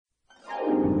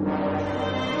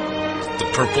the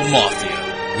Purple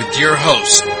Mafia with your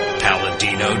host,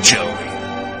 Paladino Joey.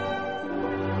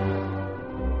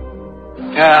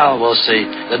 Well, we'll see.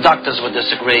 The doctors would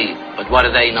disagree, but what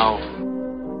do they know?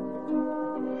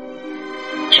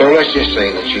 So let's just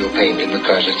say that you'll pay me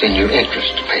because it's in your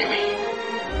interest to pay me.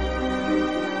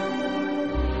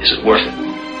 Is it worth it?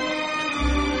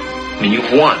 I mean,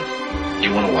 you've won. Do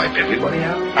you want to wipe everybody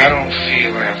out? I don't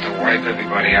feel I have to wipe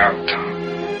everybody out, Tom.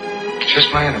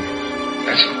 Just my enemies.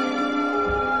 That's all.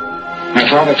 My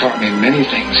father taught me many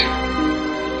things.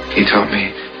 He taught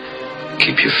me,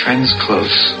 keep your friends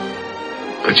close,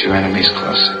 put your enemies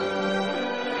closer.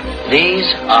 These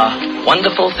are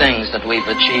wonderful things that we've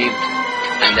achieved,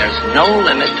 and there's no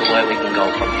limit to where we can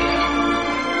go from here.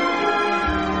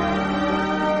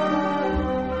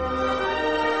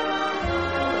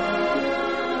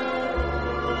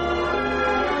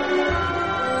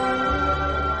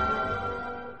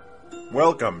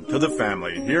 Welcome to the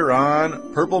family here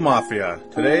on Purple Mafia.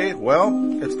 Today,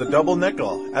 well, it's the double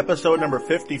nickel, episode number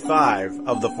 55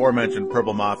 of the aforementioned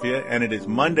Purple Mafia, and it is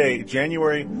Monday,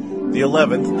 January the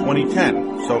 11th,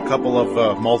 2010. So a couple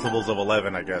of multiples of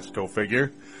 11, I guess, go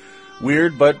figure.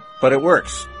 Weird, but it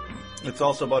works. It's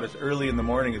also about as early in the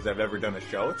morning as I've ever done a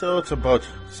show. So it's about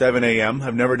 7 a.m.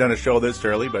 I've never done a show this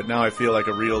early, but now I feel like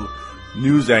a real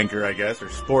news anchor, I guess, or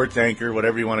sports anchor,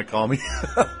 whatever you want to call me,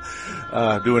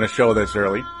 doing a show this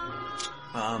early.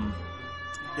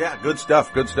 Yeah, good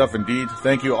stuff indeed.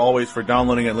 Thank you always for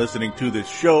downloading and listening to this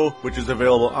show, which is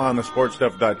available on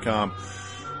thesportstuff.com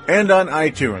and on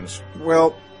iTunes.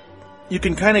 Well, you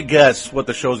can kind of guess what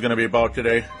the show's going to be about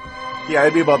today. Yeah,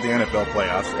 it'd be about the NFL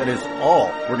playoffs. That is all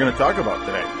we're going to talk about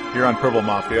today here on Purple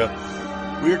Mafia.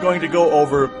 We're going to go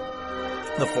over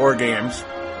the 4 games.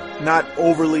 Not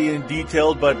overly in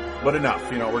detailed, but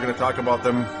enough. You know, we're going to talk about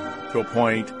them to a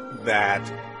point that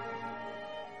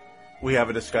we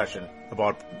have a discussion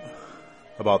about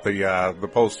the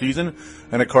postseason.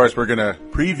 And of course, we're going to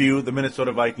preview the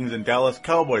Minnesota Vikings and Dallas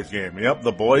Cowboys game. Yep,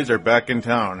 the boys are back in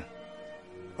town.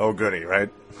 Oh goody, right?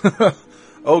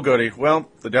 Oh goody. Well,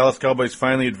 the Dallas Cowboys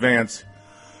finally advance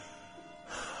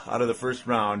out of the first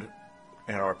round.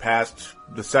 Or past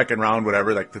the second round,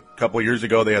 whatever. Like a couple of years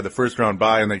ago, they had the first round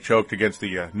bye and they choked against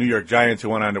the New York Giants, who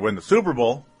went on to win the Super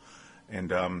Bowl. And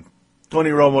Tony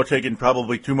Romo taking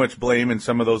probably too much blame in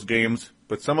some of those games,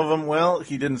 but some of them, well,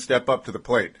 he didn't step up to the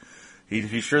plate.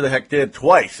 He sure the heck did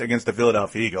twice against the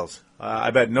Philadelphia Eagles.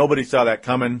 I bet nobody saw that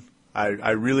coming. I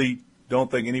really don't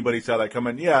think anybody saw that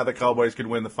coming. Yeah, the Cowboys could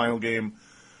win the final game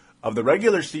of the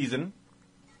regular season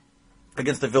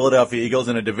against the Philadelphia Eagles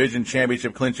in a division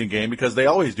championship clinching game, because they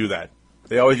always do that.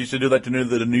 They always used to do that to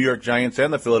the New York Giants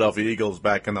and the Philadelphia Eagles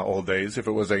back in the old days. If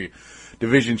it was a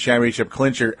division championship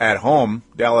clincher at home,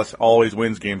 Dallas always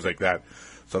wins games like that.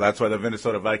 So that's why the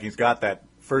Minnesota Vikings got that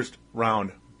first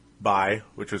round bye,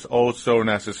 which was oh so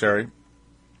necessary.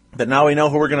 But now we know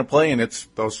who we're going to play, and it's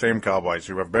those same Cowboys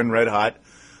who have been red hot.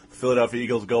 The Philadelphia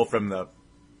Eagles go from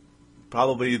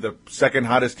probably the second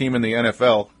hottest team in the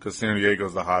NFL, because San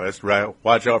Diego's the hottest, right?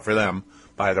 Watch out for them,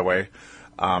 by the way.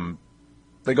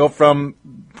 They go from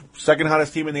second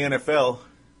hottest team in the NFL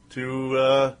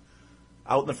to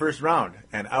out in the first round,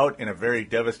 and out in a very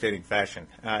devastating fashion.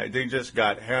 They just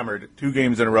got hammered 2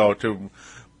 games in a row to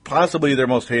possibly their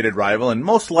most hated rival, and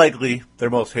most likely their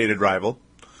most hated rival.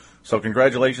 So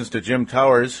congratulations to Jim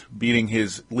Towers beating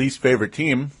his least favorite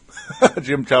team.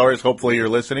 Jim Towers, hopefully you're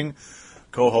listening.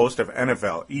 Co-host of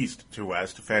NFL East to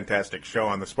West, fantastic show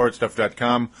on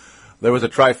thesportstuff.com. There was a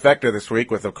trifecta this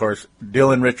week with, of course,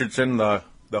 Dylan Richardson, the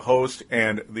host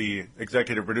and the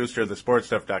executive producer of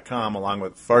thesportstuff.com, along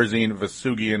with Farzin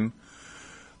Vasugian,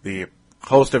 the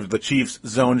host of the Chiefs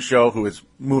Zone show, who is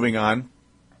moving on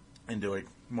into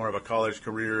more of a college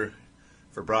career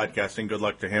for broadcasting. Good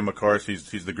luck to him, of course.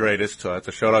 He's the greatest. So that's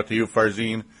a shout out to you,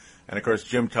 Farzin. And, of course,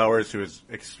 Jim Towers, who is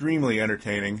extremely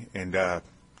entertaining, and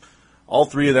all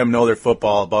 3 of them know their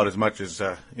football about as much as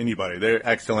anybody. They're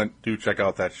excellent. Do check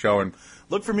out that show. And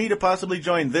look for me to possibly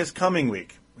join this coming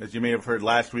week. As you may have heard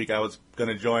last week, I was going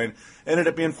to join. Ended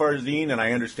up being Farzin, and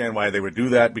I understand why they would do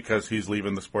that, because he's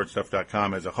leaving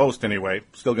thesportstuff.com as a host anyway.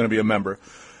 Still going to be a member.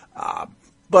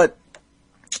 But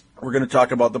we're going to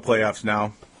talk about the playoffs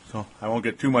now. So I won't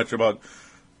get too much about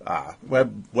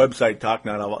website talk.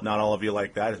 Not all of you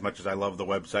like that, as much as I love the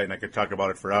website, and I could talk about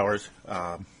it for hours.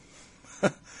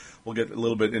 We'll get a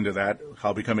little bit into that,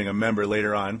 how becoming a member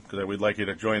later on, because we'd like you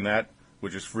to join that,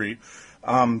 which is free.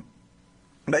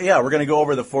 But yeah, we're going to go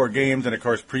over the 4 games and, of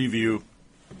course, preview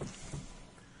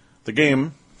the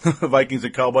game, Vikings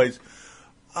and Cowboys.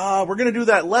 We're going to do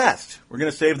that last. We're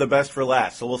going to save the best for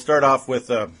last. So we'll start off with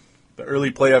the the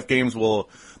early playoff games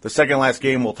the second last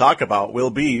game we'll talk about will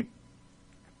be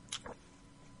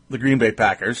the Green Bay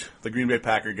Packers, the Green Bay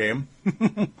Packer game.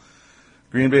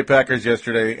 Green Bay Packers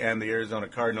yesterday and the Arizona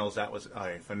Cardinals. That was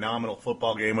a phenomenal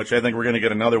football game, which I think we're going to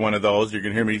get another one of those. You're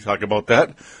going to hear me talk about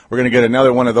that. We're going to get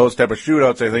another one of those type of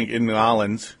shootouts, I think, in New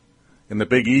Orleans, in the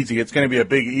Big Easy. It's going to be a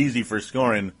Big Easy for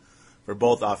scoring for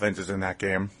both offenses in that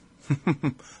game.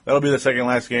 That'll be the second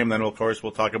last game. Then, of course,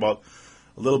 we'll talk about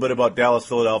a little bit about Dallas,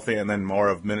 Philadelphia, and then more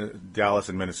of Dallas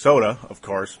and Minnesota, of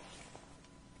course.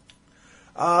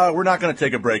 We're not going to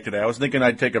take a break today. I was thinking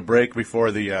I'd take a break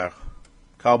before the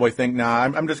Cowboy thing. Nah,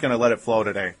 I'm just going to let it flow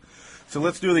today. So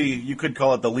let's do you could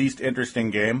call it the least interesting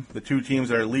game. The two teams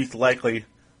that are least likely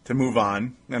to move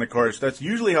on. And, of course, that's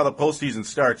usually how the postseason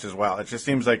starts as well. It just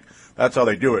seems like that's how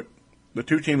they do it. The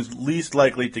two teams least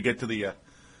likely to get to the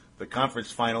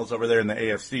conference finals over there in the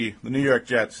AFC, the New York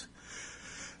Jets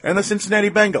and the Cincinnati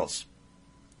Bengals.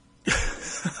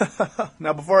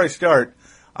 Now, before I start,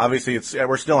 obviously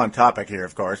we're still on topic here,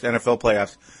 of course, NFL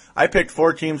playoffs. I picked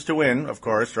 4 teams to win, of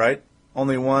course, right?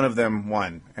 Only one of them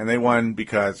won, and they won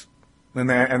and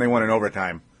they won in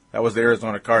overtime. That was the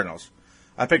Arizona Cardinals.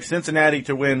 I picked Cincinnati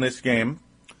to win this game.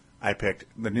 I picked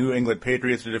the New England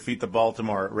Patriots to defeat the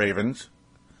Baltimore Ravens.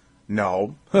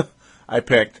 No. I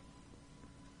picked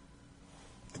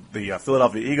the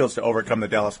Philadelphia Eagles to overcome the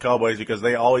Dallas Cowboys because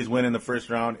they always win in the first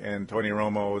round, and Tony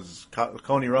Romo's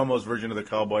version of the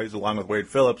Cowboys, along with Wade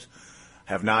Phillips,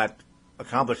 have not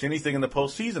accomplished anything in the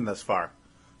postseason thus far.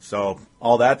 So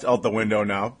all that's out the window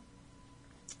now.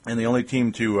 And the only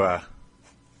team to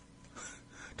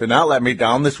not let me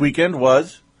down this weekend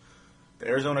was the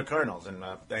Arizona Cardinals, and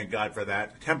thank God for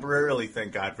that. Temporarily,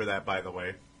 thank God for that, by the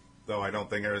way. Though I don't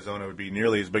think Arizona would be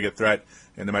nearly as big a threat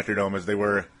in the Metrodome as they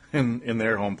were in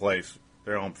their home place,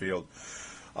 their home field.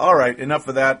 All right, enough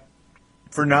of that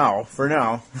for now.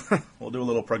 We'll do a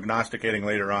little prognosticating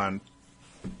later on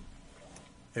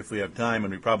if we have time,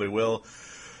 and we probably will.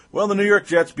 Well, the New York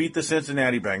Jets beat the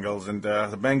Cincinnati Bengals, and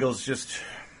the Bengals just,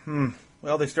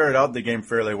 they started out the game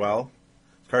fairly well.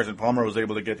 Carson Palmer was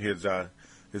able to get his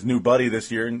new buddy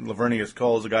this year, Lavernius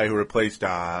Coles, the guy who replaced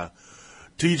TJ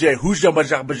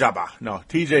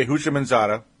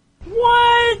Houshmandzadeh.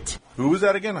 What? Who was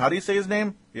that again? How do you say his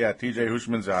name? Yeah, TJ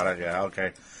Houshmandzadeh. Yeah,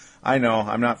 okay. I know,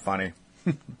 I'm not funny.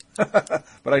 But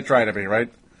I try to be, right?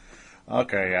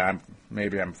 Okay, yeah,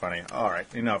 maybe I'm funny. All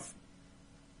right, enough.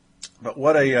 But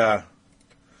what a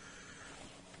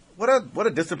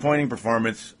disappointing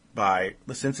performance by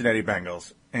the Cincinnati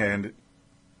Bengals. And,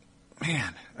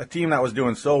 man, a team that was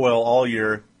doing so well all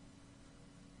year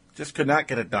just could not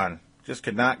get it done. Just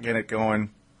could not get it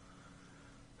going.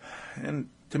 And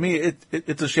to me,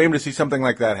 it's a shame to see something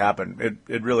like that happen.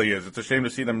 It really is. It's a shame to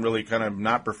see them really kind of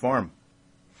not perform.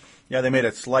 Yeah, they made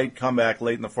a slight comeback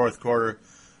late in the fourth quarter,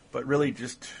 but really it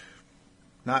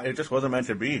just wasn't meant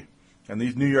to be. And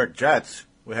these New York Jets,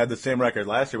 we had the same record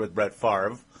last year with Brett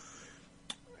Favre.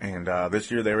 And this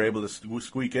year they were able to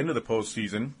squeak into the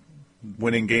postseason,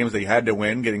 winning games they had to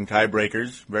win, getting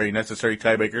tiebreakers, very necessary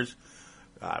tiebreakers.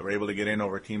 Were able to get in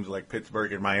over teams like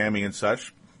Pittsburgh and Miami and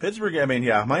such.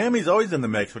 Miami's always in the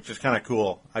mix, which is kind of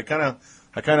cool. I kind of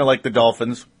like the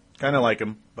Dolphins, kind of like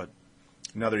them, but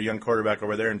another young quarterback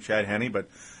over there in Chad Henne. But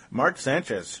Mark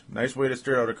Sanchez, nice way to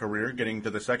start out a career, getting to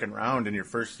the second round in your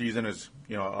first season as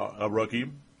a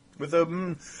rookie with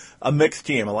a mixed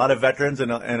team, a lot of veterans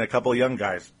and a couple of young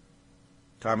guys.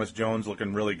 Thomas Jones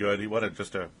looking really good. What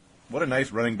a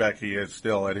nice running back he is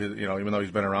still at his, even though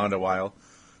he's been around a while.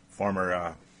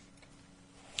 Former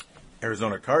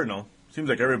Arizona Cardinal. Seems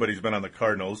like everybody's been on the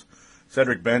Cardinals.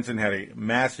 Cedric Benson had a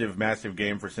massive, massive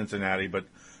game for Cincinnati, but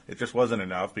it just wasn't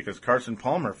enough because Carson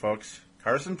Palmer, folks.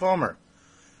 Carson Palmer.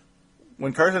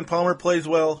 When Carson Palmer plays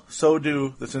well, so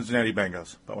do the Cincinnati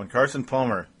Bengals. But when Carson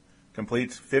Palmer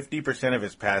completes 50% of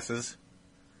his passes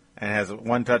and has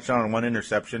one touchdown and one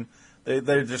interception,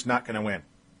 they're just not going to win.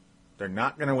 They're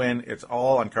not going to win. It's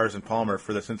all on Carson Palmer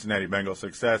for the Cincinnati Bengals'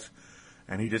 success,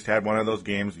 and he just had one of those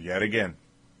games yet again.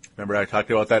 Remember I talked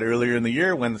about that earlier in the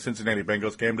year when the Cincinnati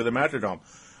Bengals came to the Metrodome.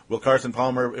 If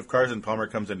Carson Palmer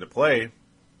comes into play,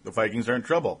 the Vikings are in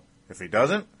trouble. If he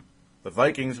doesn't, the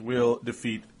Vikings will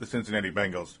defeat the Cincinnati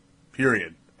Bengals.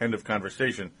 Period. End of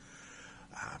conversation.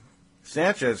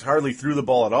 Sanchez hardly threw the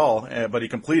ball at all, but he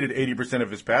completed 80% of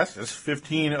his passes.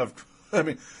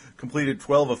 Completed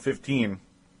 12 of 15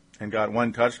 and got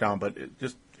one touchdown, but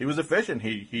he was efficient.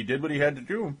 He did what he had to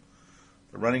do.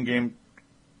 The running game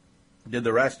did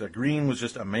the rest. Green was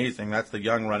just amazing. That's the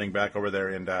young running back over there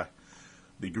in the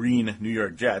green New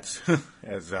York Jets,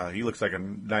 as he looks like a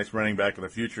nice running back of the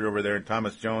future over there. And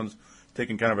Thomas Jones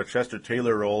taking kind of a Chester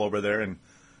Taylor role over there and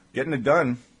getting it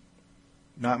done.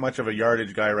 Not much of a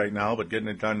yardage guy right now, but getting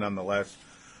it done nonetheless.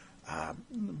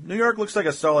 New York looks like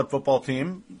a solid football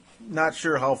team. Not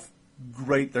sure how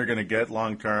great they're going to get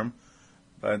long term,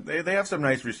 but they have some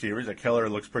nice receivers. Keller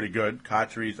looks pretty good.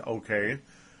 Kotchery's okay.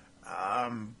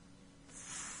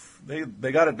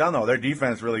 They got it done though. Their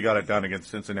defense really got it done against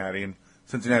Cincinnati, and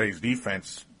Cincinnati's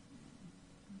defense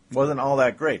wasn't all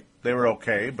that great. They were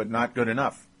okay, but not good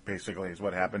enough. Basically, is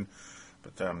what happened.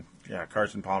 But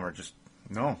Carson Palmer just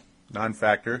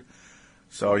non-factor.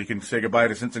 So you can say goodbye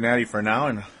to Cincinnati for now,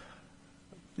 and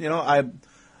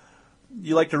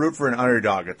you like to root for an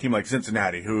underdog, a team like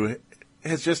Cincinnati, who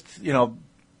has just,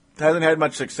 hasn't had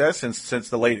much success since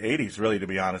the late 80s, really, to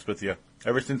be honest with you.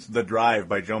 Ever since The Drive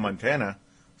by Joe Montana,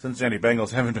 Cincinnati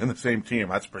Bengals haven't been the same team,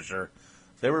 that's for sure.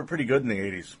 They were pretty good in the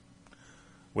 80s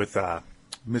with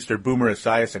Mr. Boomer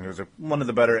Esiason, who's one of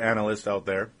the better analysts out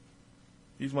there.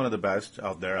 He's one of the best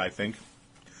out there, I think.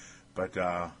 But,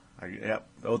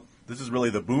 this is really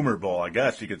the Boomer Bowl, I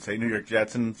guess you could say. New York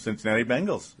Jets and Cincinnati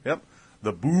Bengals. Yep.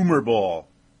 The Boomer Bowl.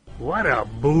 What a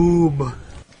boob.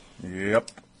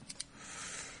 Yep.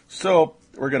 So,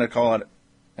 we're going to call it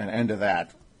an end to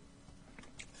that.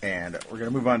 And we're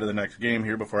going to move on to the next game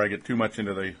here before I get too much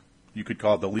into you could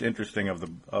call it the least interesting of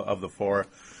the four.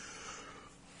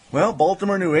 Well,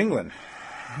 Baltimore, New England.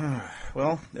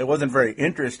 Well, it wasn't very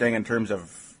interesting in terms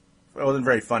of, it wasn't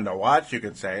very fun to watch, you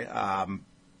could say.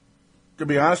 To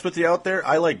be honest with you out there,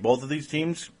 I like both of these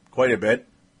teams quite a bit.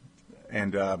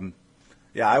 And,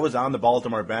 I was on the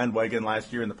Baltimore bandwagon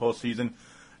last year in the postseason,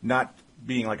 not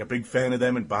being like a big fan of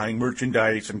them and buying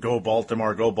merchandise and go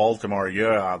Baltimore,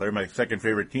 yeah, they're my second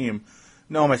favorite team.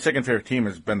 No, my second favorite team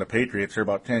has been the Patriots for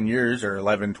about 10 years or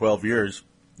 11, 12 years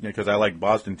because I like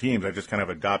Boston teams. I just kind of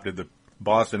adopted the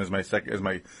Boston as my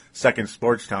second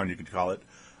sports town, you could call it.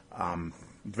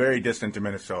 Very distant to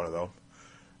Minnesota, though.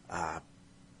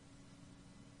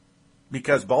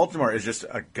 Because Baltimore is just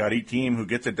a gutty team who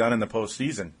gets it done in the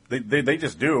postseason. They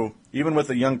just do. Even with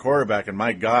a young quarterback, and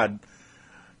my God,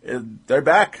 they're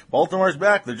back. Baltimore's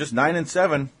back. They're just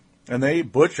 9-7, and they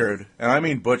butchered, and I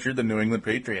mean butchered, the New England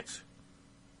Patriots.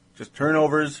 Just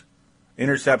turnovers,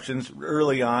 interceptions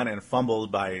early on, and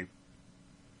fumbled by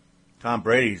Tom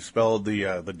Brady. Spelled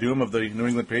the doom of the New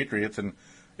England Patriots, and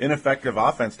ineffective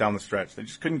offense down the stretch. They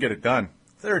just couldn't get it done.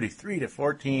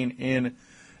 33-14 in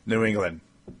New England.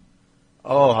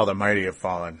 Oh, how the mighty have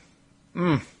fallen.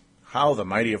 How the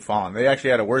mighty have fallen. They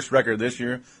actually had a worse record this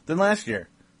year than last year.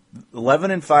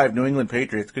 11-5 New England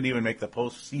Patriots couldn't even make the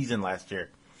postseason last year.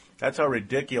 That's how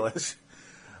ridiculous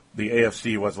the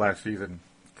AFC was last season.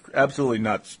 Absolutely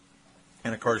nuts.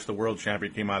 And, of course, the world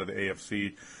champion came out of the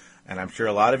AFC. And I'm sure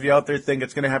a lot of you out there think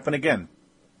it's going to happen again.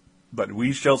 But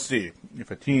we shall see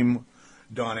if a team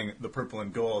donning the purple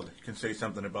and gold can say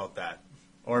something about that.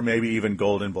 Or maybe even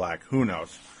gold and black. Who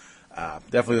knows?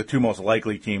 Definitely the two most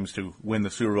likely teams to win the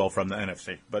Super Bowl from the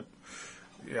NFC. But,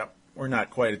 yeah, we're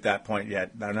not quite at that point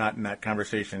yet. They're not in that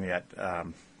conversation yet.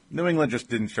 New England just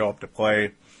didn't show up to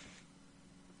play.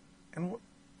 And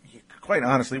quite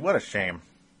honestly, what a shame.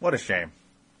 What a shame.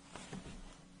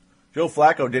 Joe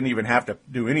Flacco didn't even have to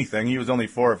do anything. He was only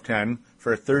 4 of 10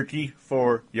 for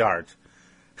 34 yards.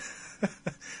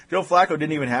 Joe Flacco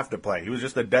didn't even have to play. He was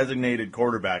just a designated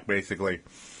quarterback, basically.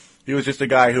 He was just a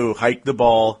guy who hiked the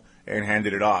ball and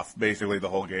handed it off, basically, the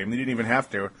whole game. They didn't even have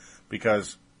to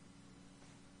because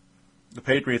the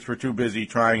Patriots were too busy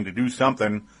trying to do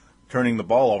something, turning the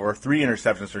ball over. 3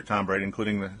 interceptions for Tom Brady,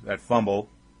 including that fumble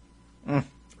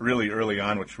really early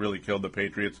on, which really killed the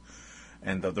Patriots.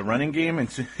 And the running game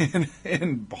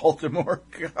in Baltimore,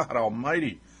 God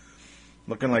almighty,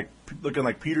 looking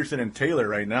like Peterson and Taylor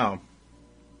right now.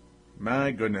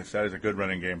 My goodness, that is a good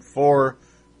running game. 4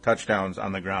 touchdowns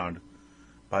on the ground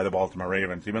by the Baltimore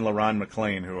Ravens. Even LaRon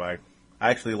McClain, who I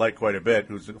actually like quite a bit,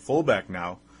 who's a fullback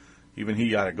now, even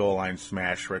he got a goal line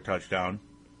smash for a touchdown.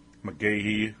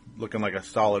 McGahee looking like a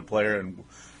solid player, and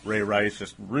Ray Rice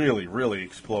just really, really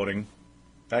exploding.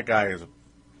 That guy is an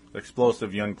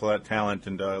explosive young talent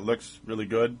and looks really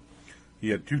good. He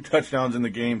had 2 touchdowns in the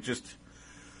game. Just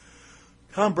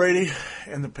Tom Brady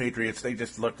and the Patriots, they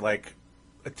just looked like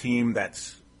a team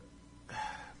that's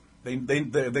They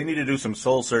need to do some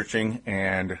soul searching,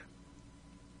 and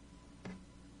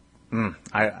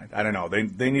I don't know.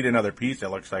 They need another piece. It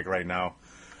looks like right now.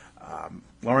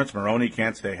 Lawrence Maroney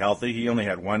can't stay healthy. He only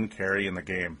had 1 carry in the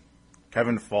game.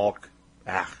 Kevin Falk,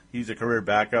 he's a career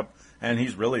backup, and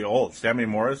he's really old. Sammy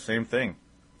Morris, same thing.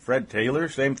 Fred Taylor,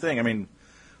 same thing. I mean,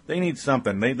 they need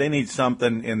something. They need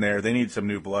something in there. They need some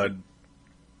new blood.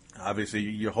 Obviously,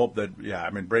 you hope that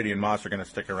Brady and Moss are going to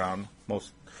stick around.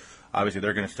 Obviously,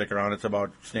 they're going to stick around. It's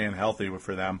about staying healthy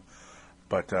for them.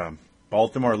 But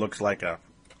Baltimore looks like a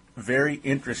very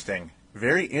interesting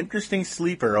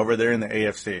sleeper over there in the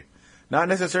AFC. Not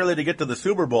necessarily to get to the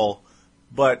Super Bowl,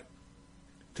 but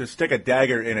to stick a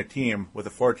dagger in a team with a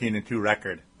 14-2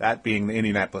 record, that being the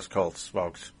Indianapolis Colts,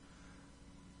 folks.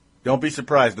 Don't be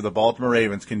surprised if the Baltimore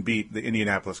Ravens can beat the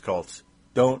Indianapolis Colts.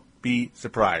 Don't be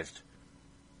surprised.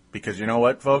 Because you know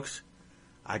what, folks?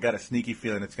 I got a sneaky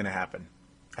feeling it's going to happen.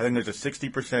 I think there's a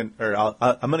 60%, or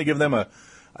I'm going to give them a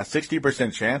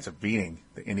 60% chance of beating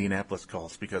the Indianapolis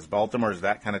Colts, because Baltimore is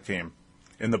that kind of team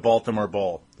in the Baltimore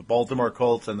Bowl. The Baltimore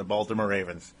Colts and the Baltimore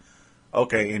Ravens.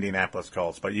 Okay, Indianapolis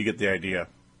Colts, but you get the idea.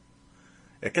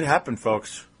 It could happen,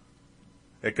 folks.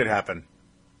 It could happen.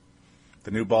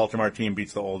 The new Baltimore team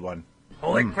beats the old one.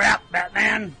 Holy crap,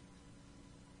 Batman!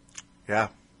 Yeah.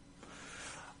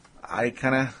 I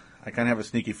kind of have a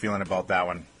sneaky feeling about that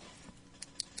one.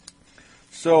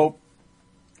 So,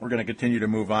 we're going to continue to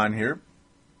move on here.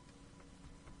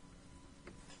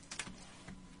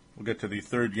 We'll get to the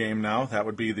third game now. That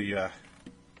would be the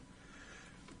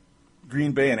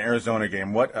Green Bay and Arizona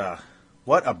game. What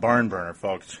a barn burner,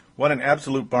 folks. What an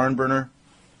absolute barn burner.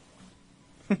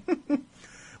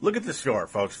 Look at the score,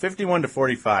 folks.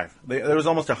 51-45. There was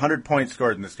almost 100 points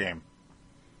scored in this game.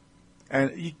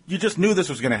 And you just knew this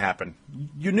was going to happen.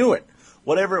 You knew it.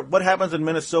 What happens in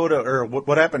Minnesota, or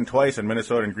what happened twice in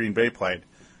Minnesota and Green Bay played,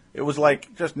 it was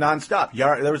like just nonstop.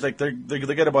 There was like they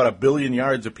get about 1 billion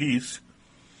yards apiece.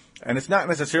 And it's not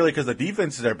necessarily because the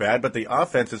defenses are bad, but the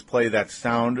offenses play that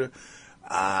sound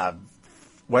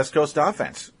West Coast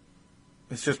offense.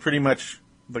 It's just pretty much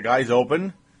the guy's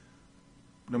open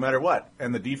no matter what.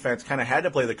 And the defense kind of had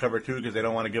to play the cover two because they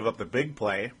don't want to give up the big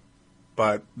play.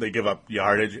 But they give up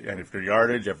yardage and after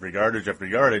yardage after yardage after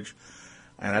yardage.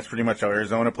 And that's pretty much how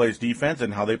Arizona plays defense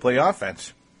and how they play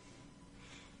offense.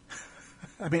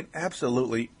 I mean,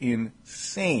 absolutely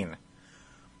insane.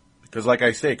 Because like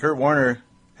I say, Kurt Warner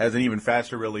has an even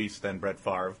faster release than Brett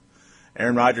Favre.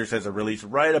 Aaron Rodgers has a release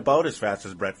right about as fast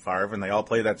as Brett Favre, and they all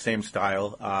play that same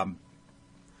style.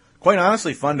 Quite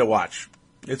honestly, fun to watch.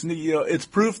 It's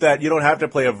proof that you don't have to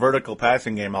play a vertical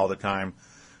passing game all the time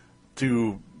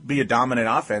to be a dominant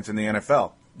offense in the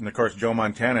NFL. And of course, Joe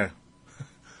Montana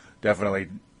definitely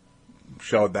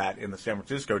showed that in the San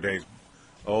Francisco days.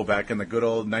 Oh, back in the good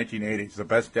old 1980s, the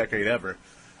best decade ever,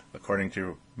 according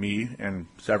to me and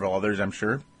several others, I'm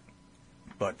sure.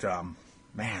 But,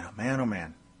 man, oh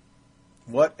man.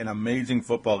 What an amazing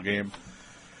football game.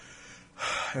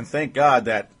 And thank God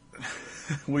that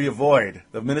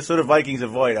the Minnesota Vikings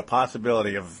avoid a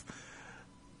possibility of,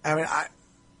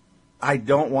 I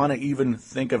don't want to even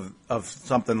think of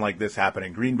something like this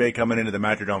happening. Green Bay coming into the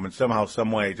Metrodome and somehow,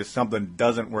 some way, just something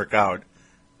doesn't work out.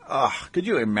 Could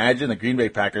you imagine the Green Bay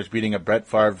Packers beating a Brett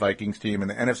Favre Vikings team in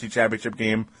the NFC Championship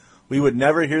game? We would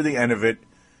never hear the end of it.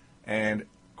 And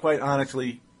quite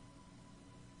honestly,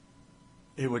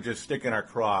 it would just stick in our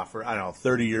craw for,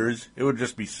 30 years. It would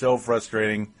just be so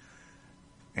frustrating.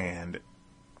 And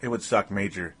it would suck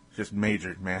major. Just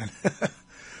major, man.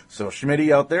 So,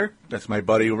 Schmitty out there, that's my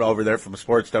buddy over there from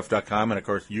sportstuff.com and, of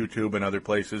course, YouTube and other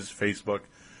places, Facebook.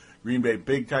 Green Bay,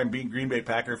 big-time Green Bay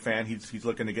Packer fan. He's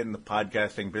looking to get in the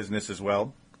podcasting business as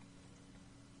well.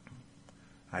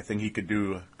 I think he could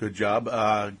do a good job.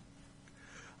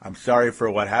 I'm sorry for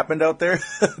what happened out there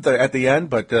at the end,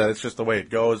 but it's just the way it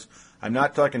goes. I'm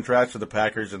not talking trash to the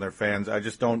Packers and their fans. I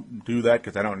just don't do that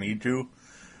because I don't need to.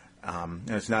 And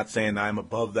it's not saying that I'm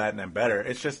above that and I'm better.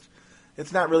 It's just,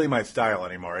 it's not really my style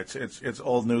anymore. It's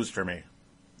old news for me.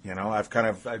 You know, I've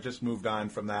just moved on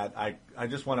from that. I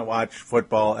just want to watch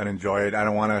football and enjoy it. I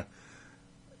don't want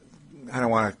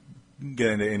to get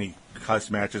into any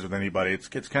cuss matches with anybody. I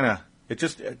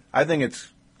think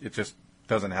it just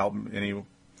doesn't help any.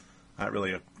 Not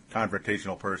really a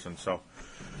confrontational person. So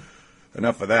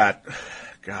enough of that.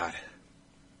 God.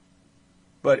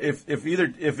 But if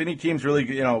any team's really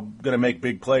going to make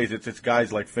big plays, it's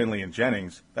guys like Finley and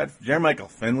Jennings. That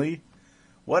Jermichael Finley,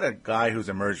 what a guy who's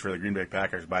emerged for the Green Bay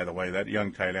Packers. By the way, that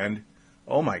young tight end.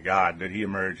 Oh my God, did he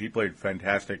emerge? He played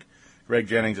fantastic. Greg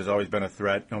Jennings has always been a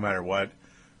threat, no matter what.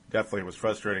 Definitely was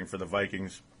frustrating for the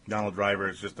Vikings. Donald Driver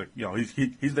is just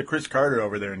he's the Chris Carter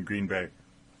over there in Green Bay.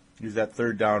 He's that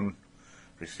third down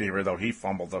receiver, though he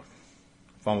fumbled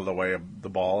away the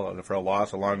ball for a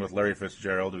loss, along with Larry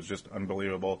Fitzgerald, who's just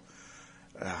unbelievable.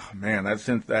 Man,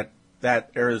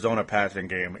 that Arizona passing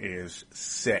game is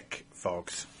sick,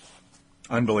 folks.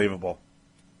 Unbelievable.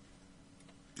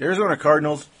 The Arizona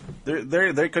Cardinals,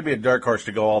 they could be a dark horse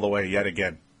to go all the way yet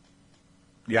again.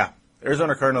 Yeah,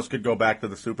 Arizona Cardinals could go back to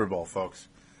the Super Bowl, folks.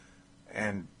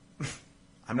 And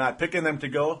I'm not picking them to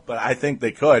go, but I think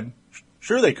they could.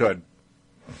 Sure they could.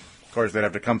 Of course, they'd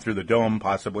have to come through the dome,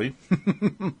 possibly.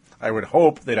 I would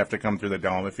hope they'd have to come through the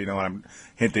dome, if you know what I'm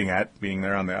hinting at, being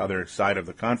there on the other side of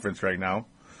the conference right now.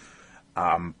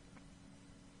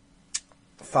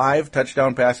 5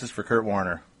 touchdown passes for Kurt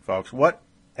Warner, folks. What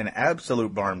an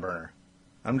absolute barn burner.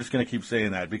 I'm just going to keep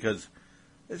saying that because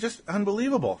it's just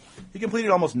unbelievable. He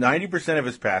completed almost 90% of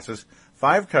his passes,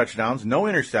 5 touchdowns, no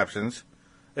interceptions,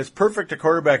 as perfect a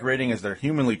quarterback rating as there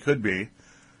humanly could be.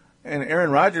 And Aaron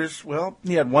Rodgers, well,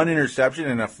 he had 1 interception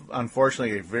and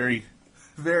unfortunately a very,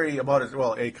 very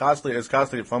costly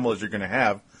a fumble as you're going to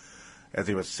have, as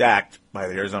he was sacked by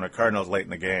the Arizona Cardinals late in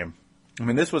the game. I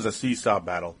mean, this was a seesaw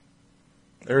battle.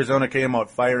 Arizona came out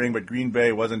firing, but Green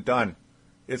Bay wasn't done.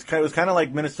 It was kind of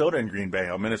like Minnesota and Green Bay.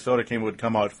 How Minnesota would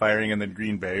come out firing, and then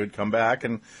Green Bay would come back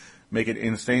and make it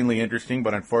insanely interesting.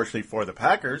 But unfortunately for the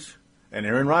Packers and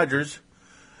Aaron Rodgers,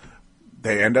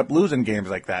 they end up losing games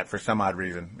like that for some odd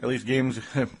reason. At least games,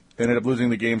 they ended up losing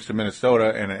the games to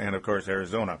Minnesota and of course,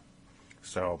 Arizona.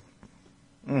 So,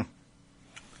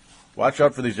 watch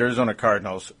out for these Arizona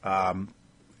Cardinals.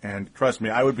 And trust me,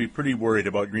 I would be pretty worried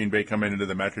about Green Bay coming into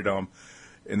the Metrodome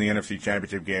in the NFC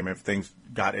Championship game if things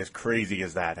got as crazy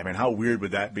as that. I mean, how weird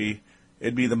would that be?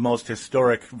 It'd be the most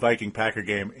historic Viking-Packer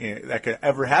game that could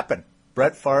ever happen.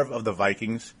 Brett Favre of the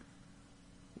Vikings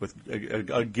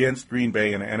against Green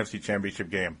Bay in an NFC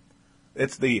Championship game.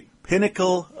 It's the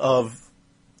pinnacle of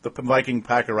the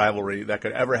Viking-Packer rivalry that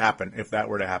could ever happen if that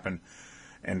were to happen.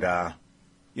 And,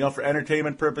 for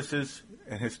entertainment purposes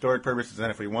and historic purposes, and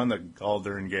if we won the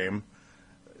Galdern game,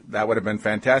 that would have been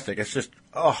fantastic. It's just,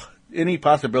 any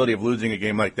possibility of losing a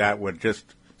game like that would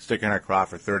just stick in our craw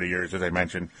for 30 years, as I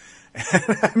mentioned.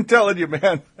 And I'm telling you,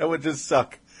 man, that would just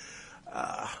suck.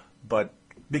 But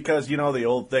because, the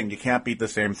old thing, you can't beat the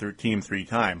same team 3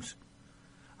 times.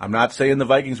 I'm not saying the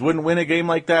Vikings wouldn't win a game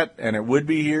like that, and it would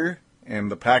be here, and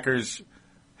the Packers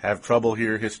have trouble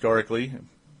here historically,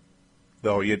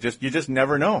 though you just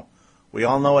never know. We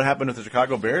all know what happened with the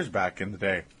Chicago Bears back in the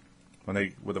day when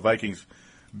the Vikings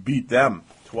beat them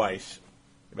twice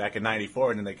back in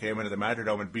 '94, and then they came into the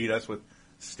Metrodome and beat us with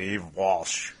Steve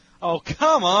Walsh. Oh,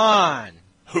 come on!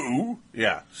 Who?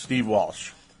 Yeah, Steve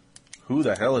Walsh. Who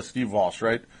the hell is Steve Walsh,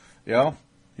 right?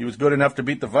 He was good enough to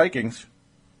beat the Vikings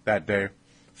that day.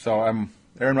 So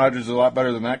Aaron Rodgers is a lot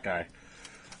better than that guy.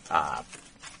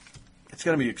 It's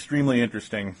going to be extremely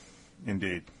interesting,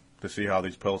 indeed, to see how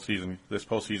this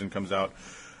postseason comes out.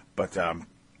 But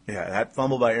that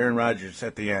fumble by Aaron Rodgers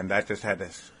at the end, that just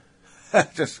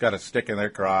got a stick in their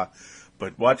craw.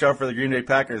 But watch out for the Green Bay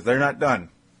Packers. They're not done.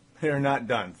 They're not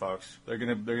done, folks. They're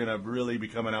gonna really be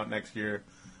coming out next year.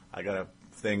 I got a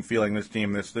feeling this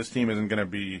team isn't gonna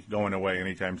be going away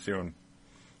anytime soon.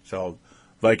 So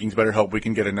Vikings better hope we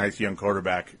can get a nice young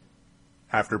quarterback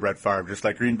after Brett Favre, just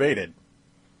like Green Bay did.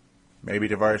 Maybe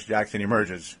Tavares Jackson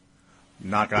emerges.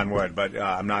 Knock on wood, but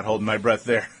I'm not holding my breath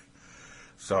there.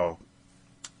 So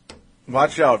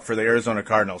watch out for the Arizona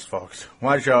Cardinals, folks.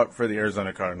 Watch out for the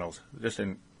Arizona Cardinals. Just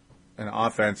an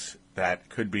offense that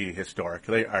could be historic.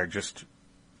 They are just,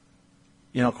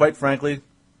 quite frankly,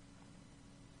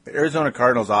 the Arizona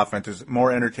Cardinals offense is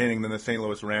more entertaining than the St.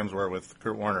 Louis Rams were with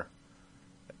Kurt Warner.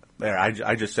 There,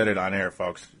 I just said it on air,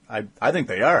 folks. I think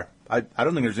they are. I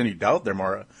don't think there's any doubt they're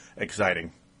more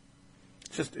exciting.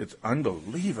 It's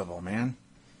unbelievable, man.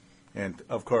 And,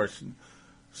 of course,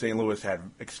 St. Louis had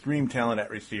extreme talent at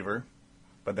receiver,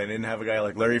 but they didn't have a guy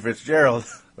like Larry Fitzgerald.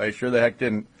 They sure the heck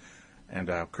didn't. And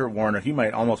Kurt Warner, he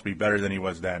might almost be better than he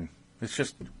was then. It's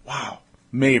just, wow.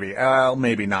 Maybe.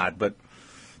 Maybe not, but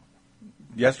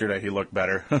yesterday he looked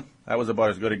better. That was about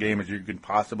as good a game as you could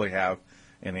possibly have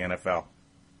in the NFL.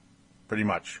 Pretty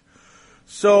much.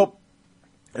 So,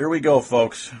 here we go,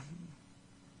 folks.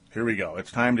 Here we go.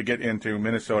 It's time to get into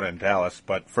Minnesota and Dallas,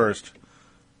 but first,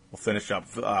 we'll finish up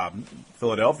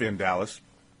Philadelphia and Dallas.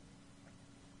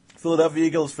 Philadelphia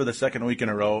Eagles, for the second week in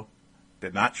a row,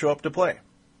 did not show up to play.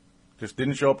 Just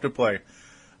didn't show up to play.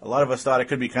 A lot of us thought it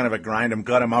could be kind of a grind 'em,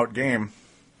 gut 'em out game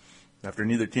after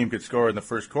neither team could score in the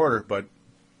first quarter, but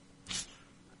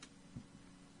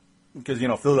because,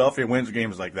 Philadelphia wins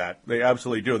games like that. They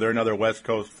absolutely do. They're another West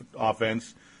Coast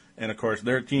offense, and, of course,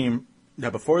 their team,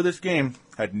 before this game,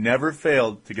 had never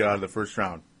failed to get out of the first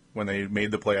round when they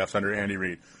made the playoffs under Andy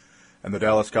Reid. And the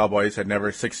Dallas Cowboys had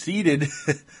never succeeded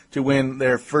to win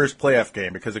their first playoff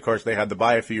game because, of course, they had the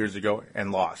bye a few years ago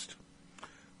and lost.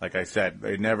 Like I said,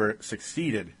 they never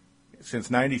succeeded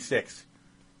since '96,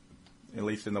 at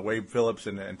least in the Wade Phillips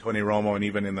and Tony Romo and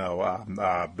even in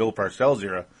the Bill Parcells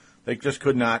era. They just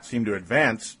could not seem to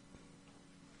advance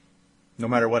no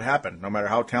matter what happened, no matter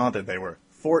how talented they were.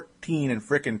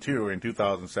 14-2 in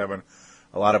 2007.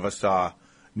 A lot of us saw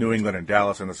New England and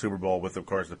Dallas in the Super Bowl with, of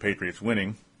course, the Patriots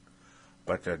winning.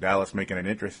 But Dallas making it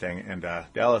interesting, and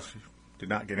Dallas did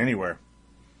not get anywhere.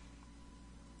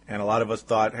 And a lot of us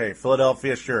thought, hey,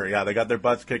 Philadelphia, sure, yeah, they got their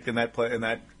butts kicked in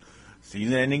that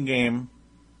season-ending game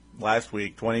last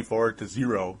week,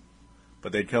 24-0.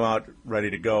 But they'd come out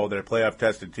ready to go. They're a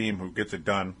playoff-tested team who gets it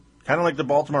done. Kind of like the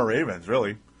Baltimore Ravens,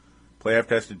 really.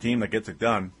 Playoff-tested team that gets it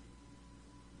done.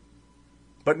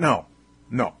 But no.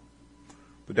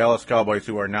 The Dallas Cowboys,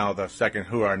 who are now the second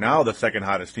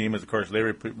hottest team, is of course they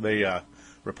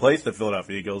replaced the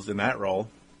Philadelphia Eagles in that role.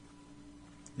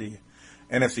 The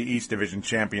NFC East Division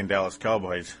champion Dallas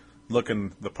Cowboys,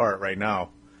 looking the part right now,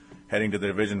 heading to the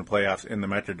division playoffs in the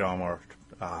Metrodome or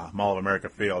Mall of America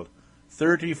Field.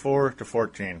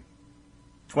 34-14.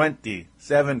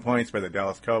 27 points by the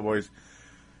Dallas Cowboys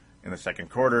in the second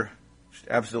quarter. Just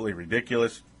absolutely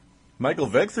ridiculous. Michael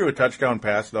Vick threw a touchdown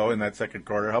pass, though, in that second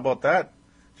quarter. How about that?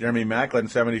 Jeremy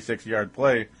Maclin, 76-yard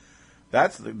play.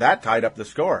 That tied up the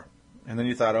score. And then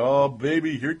you thought, oh,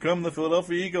 baby, here come the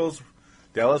Philadelphia Eagles.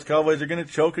 Dallas Cowboys are going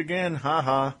to choke again.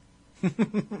 Ha-ha.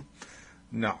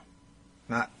 No,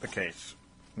 not the case.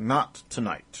 Not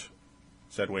tonight,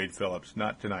 said Wade Phillips.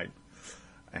 Not tonight.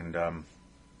 And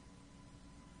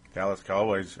Dallas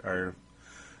Cowboys are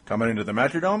coming into the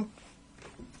Metrodome.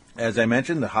 As I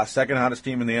mentioned, the second hottest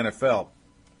team in the NFL.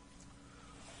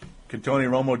 Can Tony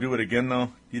Romo do it again, though?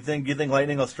 Do you think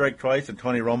Lightning will strike twice and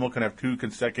Tony Romo can have two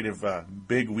consecutive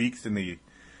big weeks in the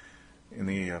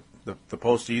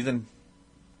postseason?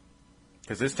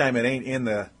 Because this time it ain't in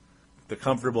the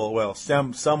comfortable, well,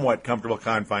 somewhat comfortable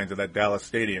confines of that Dallas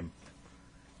stadium.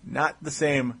 Not the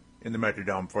same in the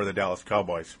Metrodome for the Dallas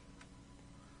Cowboys.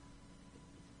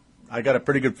 I got a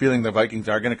pretty good feeling the Vikings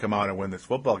are going to come out and win this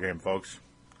football game, folks.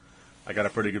 I got a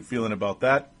pretty good feeling about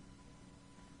that.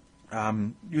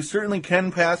 You certainly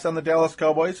can pass on the Dallas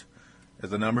Cowboys, as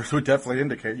the numbers would definitely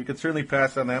indicate. You can certainly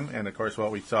pass on them, and of course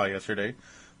what we saw yesterday,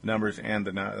 the numbers and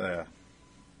the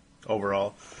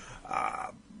overall.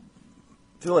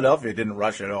 Philadelphia didn't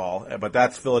rush at all, but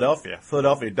that's Philadelphia.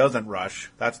 Philadelphia doesn't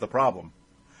rush. That's the problem.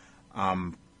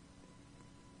 The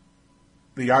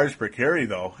yards per carry,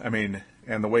 though, I mean,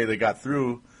 and the way they got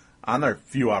through on their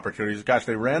few opportunities, gosh,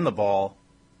 they ran the ball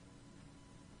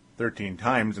 13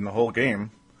 times in the whole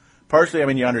game. Partially, I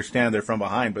mean, you understand they're from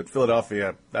behind, but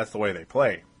Philadelphia, that's the way they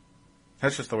play.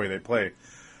 That's just the way they play.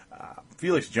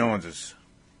 Felix Jones is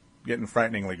getting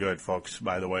frighteningly good, folks,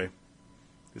 by the way.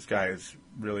 This guy is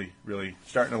really, really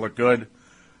starting to look good.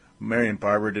 Marion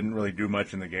Barber didn't really do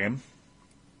much in the game.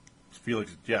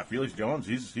 Felix Jones,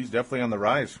 he's definitely on the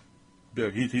rise.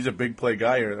 He's a big play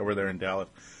guy over there in Dallas.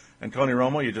 And Tony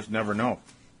Romo, you just never know.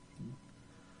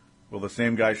 Will the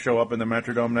same guy show up in the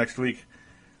Metrodome next week?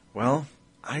 Well,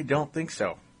 I don't think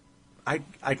so. I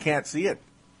can't see it.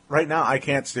 Right now, I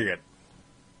can't see it.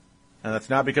 And that's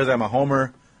not because I'm a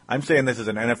homer. I'm saying this as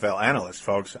an NFL analyst,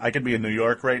 folks. I could be in New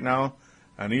York right now,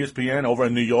 on ESPN over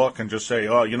in New York, and just say,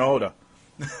 oh,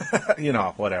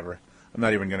 whatever. I'm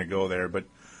not even going to go there, but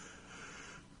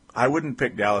I wouldn't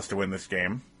pick Dallas to win this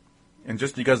game. And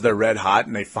just because they're red hot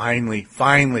and they finally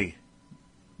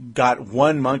got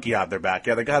one monkey out their back.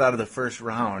 Yeah, they got out of the first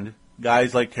round.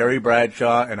 Guys like Terry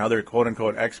Bradshaw and other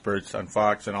quote-unquote experts on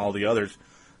Fox and all the others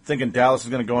thinking Dallas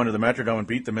is going to go into the Metrodome and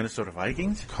beat the Minnesota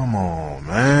Vikings? Come on,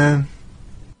 man.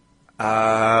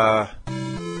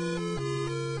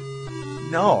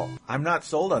 No, I'm not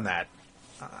sold on that.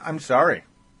 I'm sorry.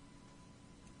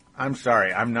 I'm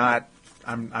not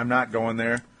going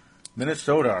there.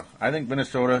 Minnesota. I think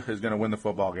Minnesota is going to win the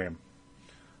football game.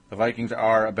 The Vikings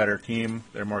are a better team.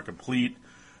 They're more complete.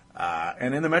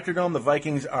 And in the Metrodome, the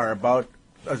Vikings are about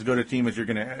as good a team as you're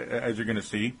going to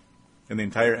see in the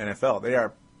entire NFL. They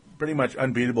are pretty much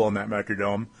unbeatable in that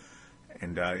Metrodome.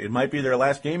 And it might be their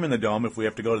last game in the Dome if we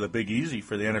have to go to the Big Easy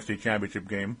for the NFC Championship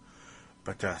game.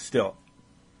 But still,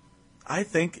 I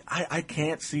think I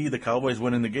can't see the Cowboys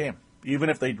winning the game, even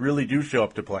if they really do show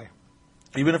up to play.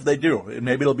 Even if they do.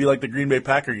 Maybe it'll be like the Green Bay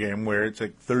Packer game where it's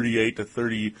like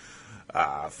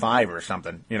 38-35 or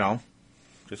something,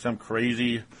 just some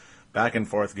crazy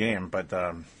back-and-forth game. But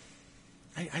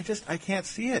I can't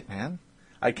see it, man.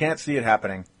 I can't see it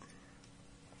happening.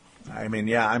 I mean,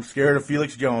 yeah, I'm scared of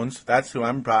Felix Jones. That's who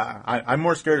I'm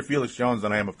more scared of Felix Jones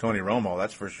than I am of Tony Romo,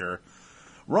 that's for sure.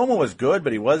 Romo was good,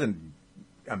 but he wasn't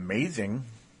amazing.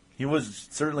 He was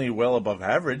certainly well above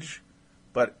average,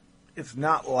 but it's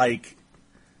not like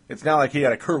he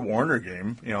had a Kurt Warner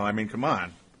game. I mean, come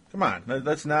on.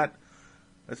 Let's not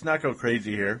go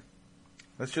crazy here.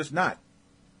 Let's just not.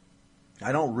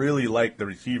 I don't really like the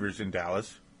receivers in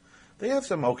Dallas. they have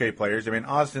some okay players. I mean,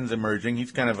 Austin's emerging.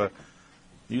 He's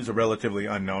he was a relatively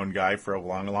unknown guy for a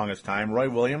longest time. Roy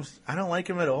Williams, I don't like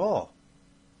him at all.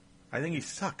 I think he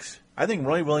sucks. I think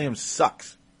Roy Williams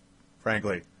sucks,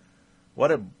 frankly.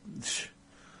 What an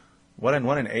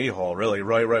a-hole, really,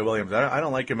 Roy Williams. I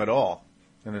don't like him at all.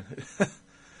 And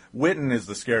Witten is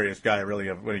the scariest guy, really,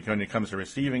 when it comes to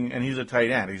receiving, and he's a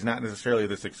tight end. He's not necessarily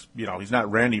he's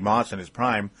not Randy Moss in his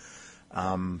prime.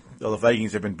 Though the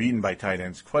Vikings have been beaten by tight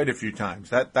ends quite a few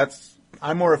times.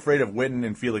 I'm more afraid of Witten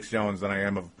and Felix Jones than I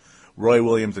am of Roy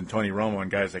Williams and Tony Romo and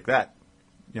guys like that.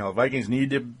 The Vikings need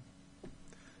to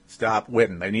stop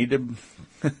Witten. They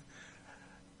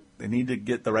need to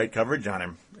get the right coverage on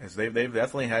him, as they've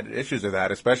definitely had issues with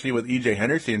that, especially with E.J.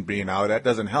 Henderson being out. That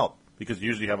doesn't help, because you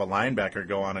usually have a linebacker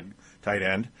go on a tight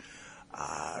end.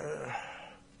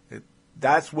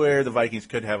 That's where the Vikings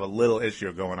could have a little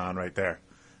issue going on right there.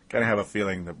 Kind of have a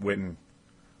feeling that Witten,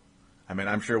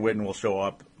 I'm sure Witten will show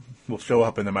up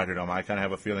in the Metrodome. I kind of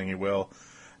have a feeling he will.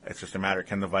 It's just a matter,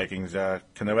 can the Vikings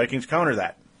counter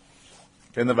that?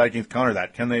 Can the Vikings counter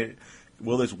that?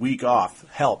 Will this week off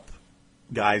help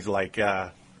guys like,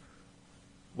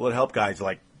 will it help guys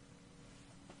like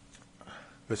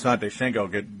Visanthe Shenko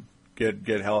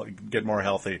get more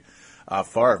healthy?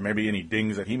 Favre, maybe any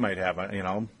dings that he might have,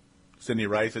 Sidney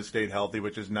Rice has stayed healthy,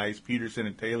 which is nice. Peterson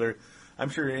and Taylor, I'm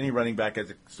sure any running back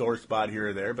has a sore spot here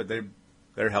or there, but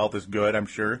their health is good, I'm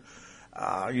sure.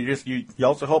 You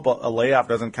also hope a layoff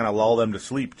doesn't kind of lull them to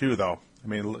sleep too, though.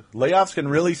 Layoffs can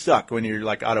really suck when you're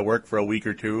out of work for a week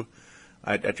or two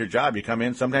at your job.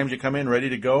 Sometimes you come in ready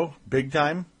to go, big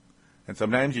time, and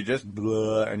sometimes you just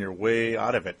blah, and you're way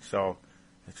out of it. So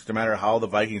it's just a matter of how the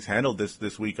Vikings handled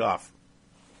this week off.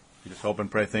 You just hope and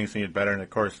pray things can get better. And of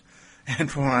course,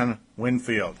 Antoine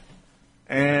Winfield.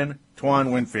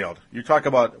 You talk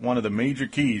about one of the major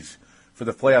keys for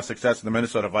the playoff success of the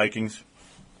Minnesota Vikings,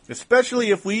 especially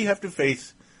if we have to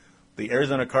face the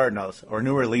Arizona Cardinals or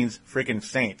New Orleans freaking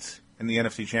Saints in the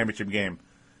NFC Championship game.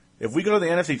 If we go to the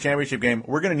NFC Championship game,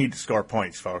 we're going to need to score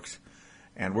points, folks.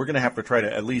 And we're going to have to try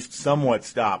to at least somewhat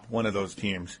stop one of those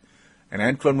teams. And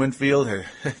Antoine Winfield,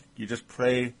 you just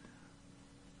pray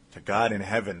to God in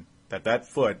heaven that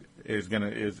foot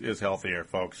is healthier,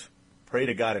 folks. Pray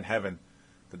to God in heaven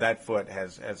that foot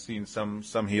has seen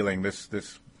some healing this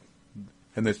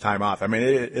time off.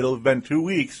 It'll have been 2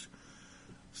 weeks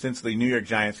since the New York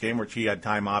Giants game, which he had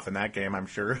time off in that game, I'm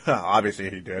sure. Obviously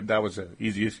he did. That was the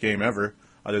easiest game ever,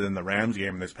 other than the Rams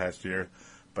game this past year.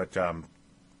 But,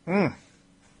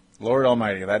 Lord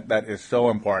Almighty, that is so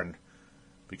important,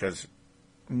 because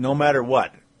no matter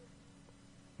what,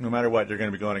 you're going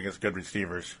to be going against good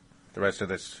receivers the rest of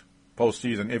this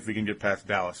postseason if we can get past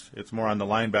Dallas. It's more on the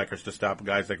linebackers to stop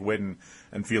guys like Witten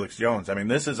and Felix Jones.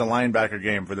 This is a linebacker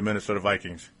game for the Minnesota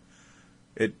Vikings.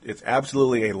 It's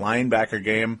absolutely a linebacker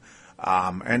game.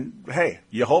 And, hey,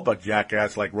 you hope a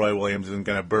jackass like Roy Williams isn't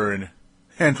going to burn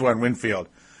Antoine Winfield.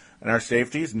 And our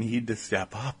safeties need to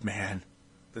step up, man.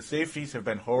 The safeties have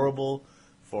been horrible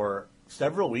for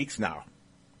several weeks now.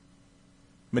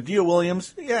 Madieu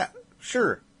Williams, yeah,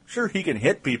 sure he can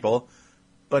hit people,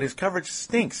 but his coverage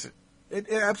stinks. It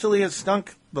absolutely has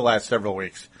stunk the last several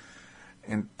weeks.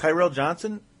 And Tyrell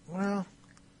Johnson, well,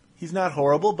 he's not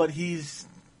horrible, but he's,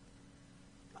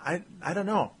 I don't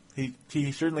know.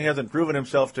 He certainly hasn't proven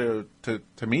himself to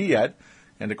me yet,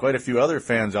 and to quite a few other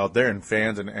fans out there, and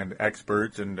fans and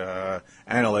experts and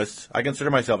analysts. I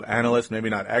consider myself analyst, maybe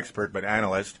not expert, but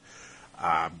analyst.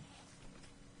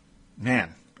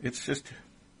 Man, it's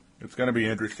going to be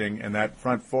interesting, and that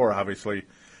front four obviously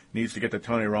needs to get to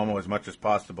Tony Romo as much as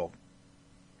possible.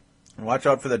 And watch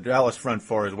out for the Dallas front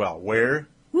four as well. Ware,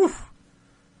 whew.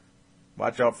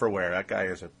 Watch out for Ware. That guy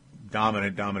is a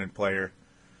dominant player.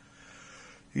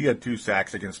 He had 2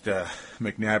 sacks against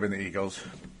McNabb and the Eagles.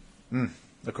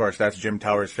 Of course, that's Jim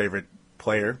Towers' favorite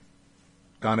player,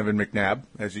 Donovan McNabb,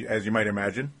 as you might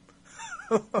imagine.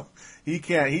 He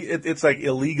can't. It's like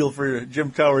illegal for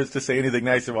Jim Towers to say anything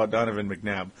nice about Donovan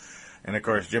McNabb. And of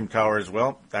course, Jim Towers,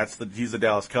 well, he's a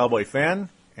Dallas Cowboy fan.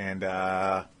 And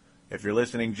if you're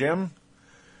listening, Jim,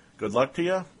 good luck to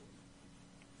you.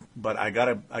 But I got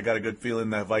a good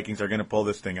feeling that Vikings are going to pull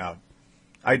this thing out.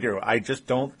 I do. I just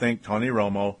don't think Tony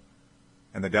Romo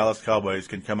and the Dallas Cowboys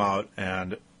can come out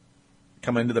and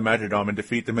come into the Metrodome and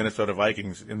defeat the Minnesota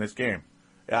Vikings in this game.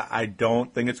 I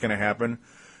don't think it's going to happen.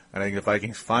 I think the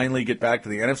Vikings finally get back to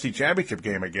the NFC Championship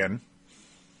game again.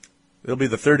 It'll be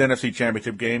the 3rd NFC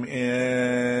Championship game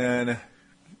in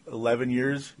 11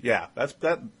 years. Yeah, that's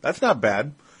not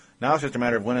bad. Now it's just a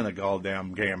matter of winning the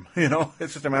goddamn game.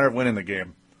 It's just a matter of winning the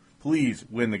game. Please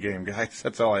win the game, guys.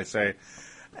 That's all I say.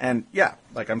 And, yeah,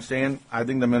 like I'm saying, I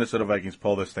think the Minnesota Vikings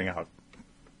pull this thing out.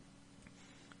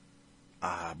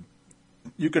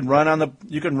 You can run on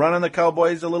the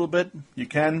Cowboys a little bit. You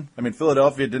can. I mean,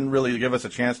 Philadelphia didn't really give us a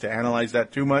chance to analyze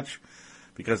that too much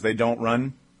because they don't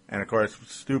run. And, of course,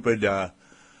 stupid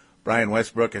Brian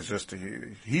Westbrook is just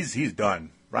he's done.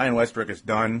 Brian Westbrook is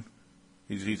done.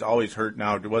 He's always hurt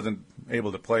now. He wasn't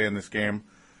able to play in this game.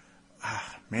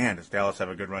 Man, does Dallas have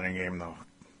a good running game, though.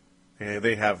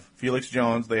 They have Felix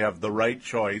Jones. They have the right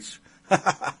choice.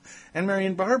 And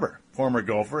Marion Barber, former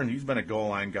Gopher, and he's been a goal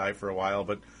line guy for a while,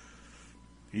 but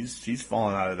he's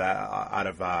fallen out of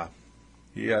that.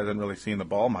 He hasn't really seen the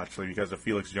ball much because of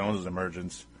Felix Jones'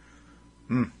 emergence.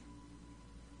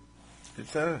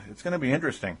 It's going to be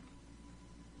interesting.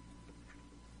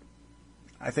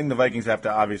 I think the Vikings have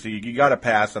to, obviously, you got to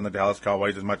pass on the Dallas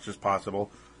Cowboys as much as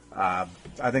possible. I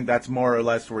think that's more or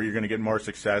less where you're going to get more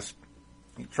success.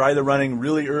 Try the running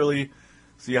really early,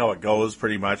 see how it goes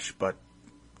pretty much, but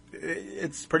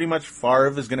it's pretty much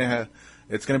Favre is going to have,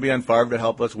 it's going to be on Favre to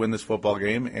help us win this football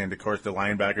game, and of course the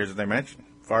linebackers, as I mentioned.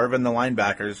 Favre and the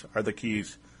linebackers are the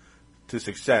keys to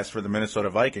success for the Minnesota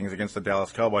Vikings against the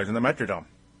Dallas Cowboys in the Metrodome.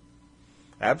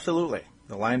 Absolutely.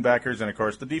 The linebackers, and of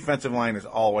course the defensive line is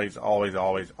always a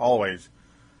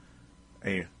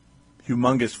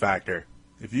humongous factor.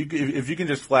 If you can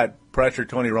just flat pressure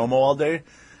Tony Romo all day,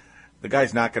 the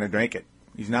guy's not going to make it.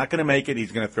 He's not going to make it.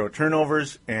 He's going to throw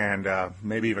turnovers and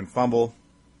maybe even fumble,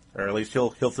 or at least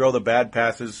he'll throw the bad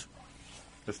passes.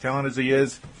 As talented as he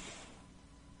is,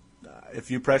 if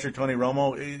you pressure Tony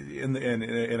Romo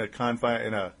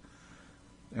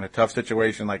in a tough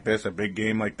situation like this, a big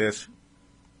game like this,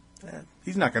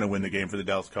 he's not going to win the game for the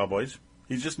Dallas Cowboys.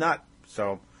 He's just not.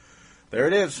 So there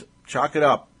it is. Chalk it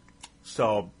up.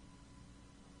 So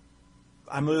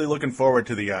I'm really looking forward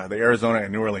to the Arizona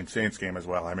and New Orleans Saints game as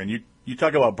well. I mean, you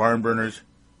talk about barn burners.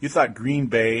 You thought Green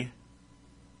Bay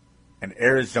and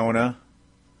Arizona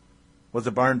was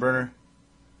a barn burner?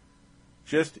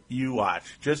 Just you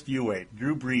watch. Just you wait.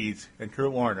 Drew Brees and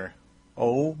Kurt Warner.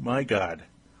 Oh, my God.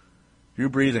 Drew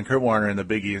Brees and Kurt Warner in the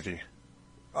Big Easy.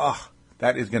 Oh,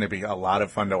 that is going to be a lot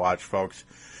of fun to watch, folks.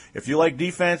 If you like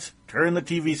defense, turn the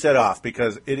TV set off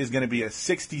because it is going to be a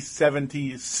 60,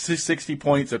 70, 60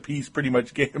 points apiece pretty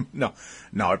much game. No,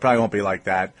 it probably won't be like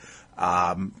that.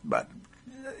 But,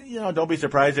 don't be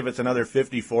surprised if it's another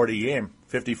 50-40 game,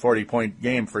 50-40 point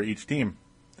game for each team.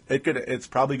 It's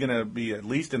probably going to be at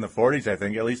least in the 40s, I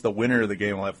think. At least the winner of the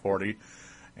game will have 40,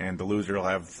 and the loser will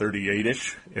have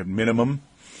 38-ish at minimum.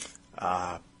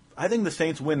 I think the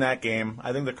Saints win that game.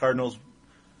 I think the Cardinals'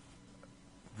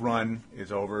 run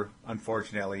is over,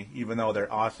 unfortunately, even though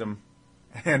they're awesome.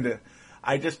 And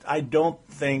I don't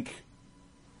think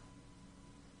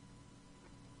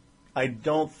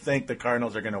the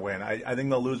Cardinals are going to win. I think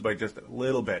they'll lose by just a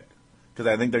little bit because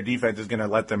I think their defense is going to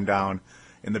let them down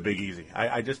in the Big Easy.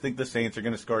 I just think the Saints are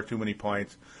going to score too many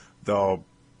points, though.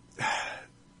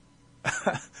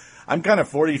 I'm kind of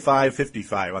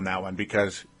 45-55 on that one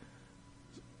because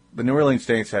the New Orleans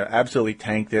Saints have absolutely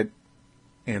tanked it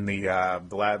in the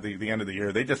end of the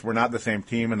year. They just were not the same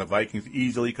team, and the Vikings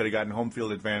easily could have gotten home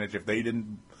field advantage if they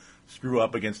didn't screw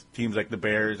up against teams like the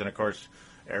Bears and, of course,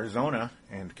 Arizona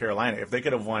and Carolina. If they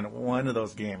could have won one of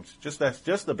those games, just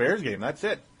the Bears game, that's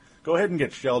it. Go ahead and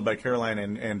get shelled by Carolina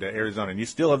and Arizona, and you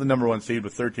still have the number one seed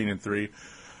with 13-3.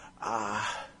 I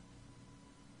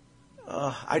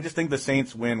just think the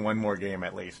Saints win one more game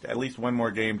at least one more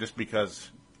game, just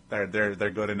because they're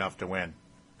good enough to win.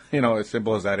 As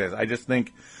simple as that is. I just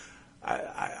think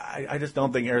I just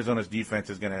don't think Arizona's defense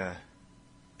is going to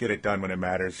get it done when it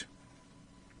matters.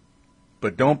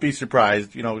 But don't be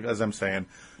surprised, as I'm saying,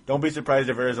 don't be surprised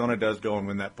if Arizona does go and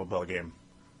win that football game.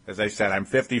 As I said, I'm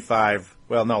 55.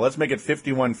 Well, no, let's make it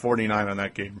 51-49 on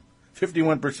that game.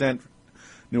 51%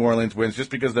 New Orleans wins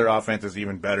just because their offense is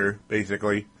even better,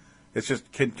 basically. It's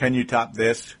just, can you top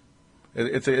this?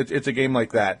 It's a game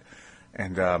like that.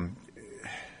 And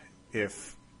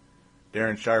if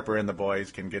Darren Sharper and the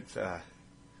boys can get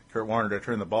Kurt Warner to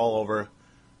turn the ball over,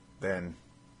 then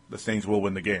the Saints will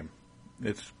win the game.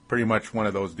 It's pretty much one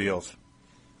of those deals.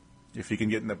 If he can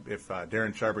get if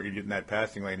Darren Sharper can get in that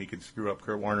passing lane, he can screw up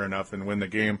Kurt Warner enough and win the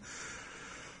game.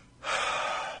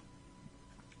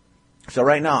 So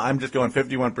right now, I'm just going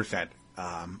 51%.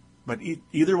 But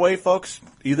either way, folks,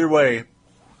 as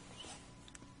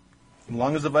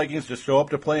long as the Vikings just show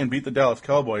up to play and beat the Dallas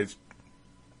Cowboys,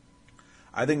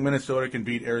 I think Minnesota can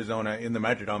beat Arizona in the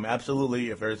Metrodome.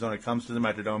 Absolutely, if Arizona comes to the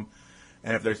Metrodome.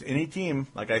 And if there's any team,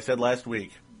 like I said last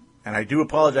week, and I do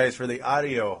apologize for the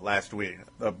audio last week.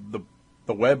 The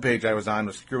web page I was on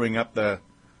was screwing up the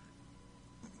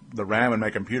the RAM in my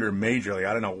computer majorly.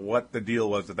 I don't know what the deal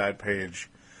was with that page,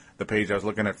 the page I was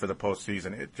looking at for the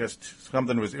postseason. It just,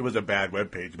 it was a bad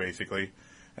web page, basically.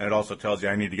 And it also tells you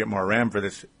I need to get more RAM for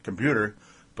this computer.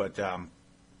 But,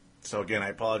 so again, I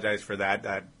apologize for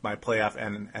that. My playoff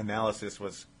analysis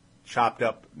was chopped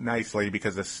up nicely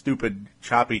because the stupid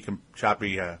choppy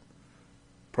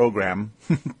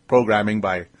programming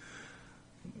by,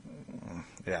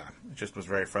 it just was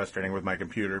very frustrating with my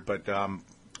computer. But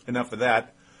enough of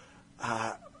that.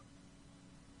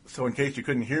 So in case you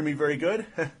couldn't hear me very good,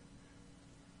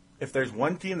 if there's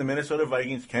one team the Minnesota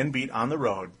Vikings can beat on the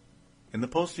road in the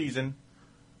postseason,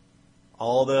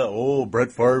 all the,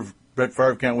 Brett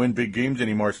Favre can't win big games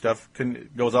anymore stuff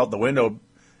goes out the window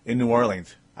in New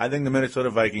Orleans. I think the Minnesota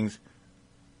Vikings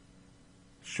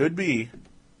should be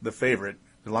the favorite,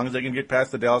 as long as they can get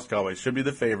past the Dallas Cowboys, should be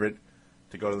the favorite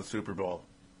to go to the Super Bowl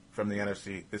from the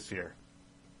NFC this year.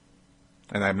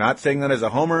 And I'm not saying that as a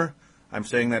homer. I'm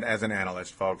saying that as an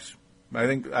analyst, folks. I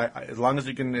think as long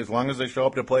as they show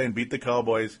up to play and beat the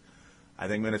Cowboys, I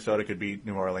think Minnesota could beat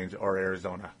New Orleans or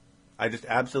Arizona. I just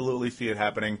absolutely see it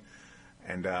happening.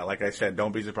 And like I said,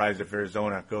 don't be surprised if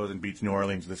Arizona goes and beats New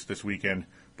Orleans this weekend.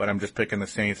 But I'm just picking the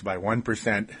Saints by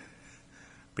 1%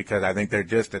 because I think they're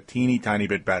just a teeny tiny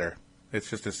bit better. It's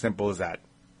just as simple as that.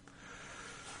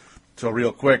 So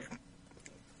real quick,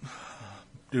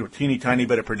 do a teeny tiny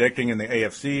bit of predicting in the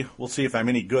AFC. We'll see if I'm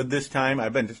any good this time.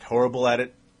 I've been just horrible at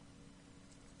it.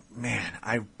 Man,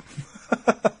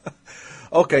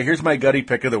 Okay, here's my gutty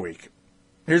pick of the week.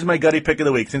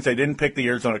 Since I didn't pick the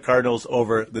Arizona Cardinals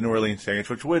over the New Orleans Saints,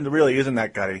 which really isn't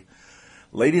that gutty.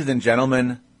 Ladies and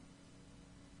gentlemen,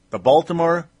 the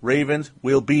Baltimore Ravens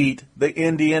will beat the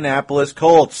Indianapolis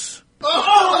Colts.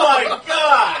 Oh my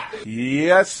God!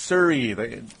 Yes, sirree.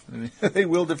 They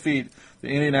will defeat the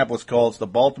Indianapolis Colts. The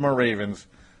Baltimore Ravens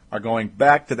are going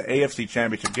back to the AFC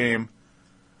Championship game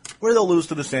where they'll lose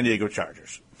to the San Diego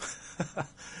Chargers.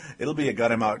 It'll be a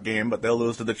gut-em-out game, but they'll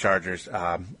lose to the Chargers.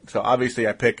 So obviously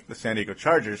I pick the San Diego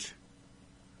Chargers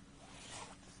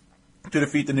to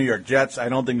defeat the New York Jets. I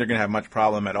don't think they're going to have much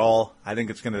problem at all. I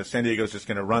think San Diego's just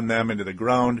going to run them into the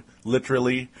ground,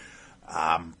 literally.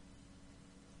 And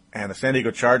the San Diego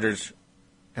Chargers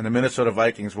and the Minnesota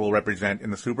Vikings will represent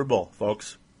in the Super Bowl,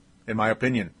 folks, in my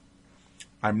opinion.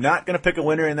 I'm not going to pick a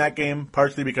winner in that game,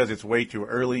 partially because it's way too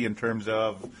early in terms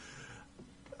of,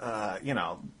 you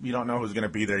don't know who's going to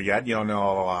be there yet. You don't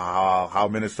know how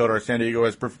Minnesota or San Diego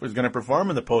is going to perform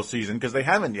in the postseason because they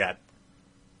haven't yet.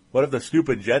 What if the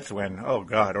stupid Jets win? Oh,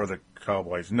 God, or the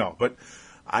Cowboys. No, but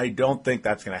I don't think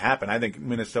that's going to happen. I think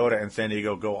Minnesota and San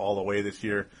Diego go all the way this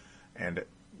year. And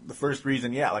the first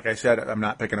reason, like I said, I'm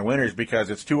not picking a winner is because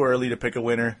it's too early to pick a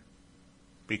winner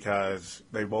because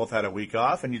they both had a week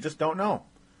off, and you just don't know.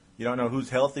 You don't know who's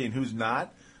healthy and who's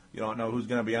not. You don't know who's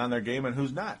going to be on their game and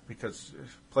who's not because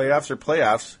playoffs are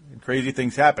playoffs and crazy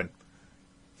things happen.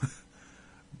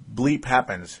 Bleep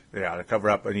happens. Yeah, to cover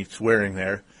up any swearing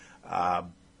there.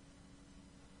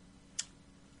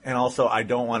 And also, I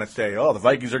don't want to say, the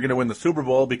Vikings are going to win the Super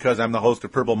Bowl because I'm the host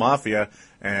of Purple Mafia,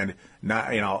 and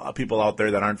not, people out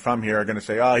there that aren't from here are going to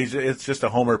say, it's just a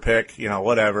homer pick,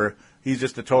 whatever. He's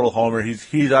just a total homer.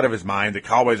 He's out of his mind. The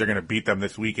Cowboys are going to beat them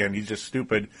this weekend. He's just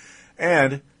stupid.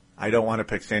 And I don't want to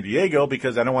pick San Diego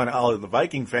because I don't want all of the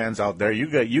Viking fans out there,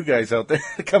 you guys out there,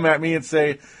 to come at me and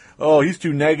say, he's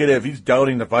too negative. He's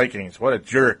doubting the Vikings. What a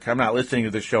jerk. I'm not listening to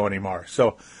this show anymore.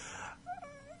 So,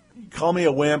 call me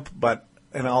a wimp,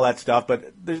 and all that stuff,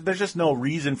 but there's just no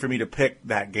reason for me to pick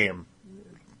that game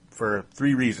for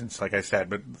 3 reasons, like I said.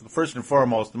 But first and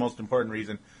foremost, the most important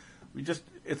reason,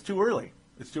 it's too early.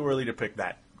 It's too early to pick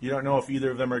that. You don't know if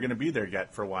either of them are going to be there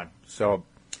yet, for one. So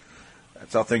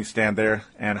that's how things stand there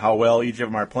and how well each of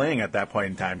them are playing at that point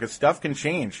in time, because stuff can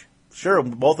change. Sure,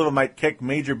 both of them might kick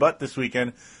major butt this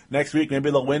weekend. Next week,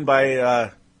 maybe they'll win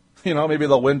by, maybe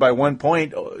they'll win by 1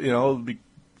 point,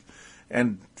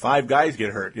 and 5 guys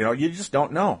get hurt. You just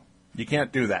don't know. You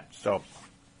can't do that. So,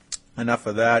 enough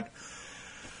of that.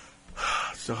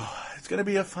 So, it's going to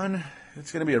be a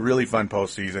really fun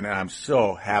postseason, and I'm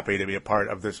so happy to be a part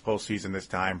of this postseason this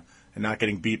time and not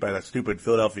getting beat by the stupid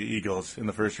Philadelphia Eagles in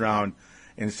the first round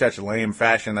in such lame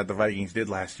fashion that the Vikings did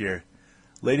last year.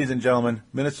 Ladies and gentlemen,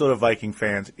 Minnesota Viking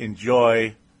fans,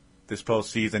 enjoy this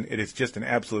postseason. It is just an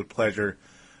absolute pleasure.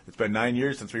 It's been 9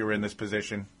 years since we were in this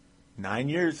position. 9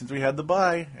 years since we had the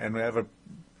bye, and we have a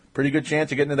pretty good chance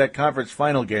of getting to that conference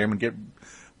final game and get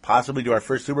possibly to our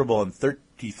first Super Bowl in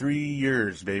 33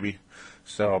 years, baby.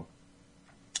 So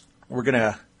we're going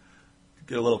to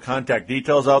get a little contact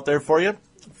details out there for you.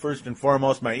 First and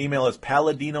foremost, my email is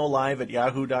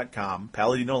paladinolive@yahoo.com,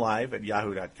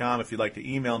 paladinolive@yahoo.com. If you'd like to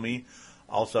email me,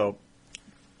 Also,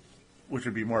 which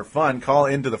would be more fun, call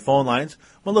into the phone lines.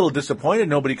 I'm a little disappointed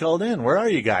nobody called in. Where are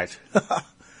you guys?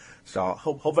 So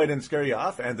hope I didn't scare you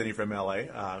off, Anthony from LA.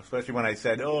 Especially when I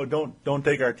said, "Oh, don't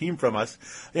take our team from us."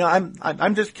 You know,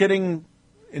 I'm just kidding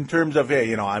in terms of, hey,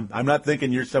 you know, I'm not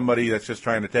thinking you're somebody that's just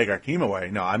trying to take our team away.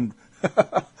 No, I'm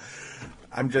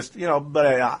just, you know,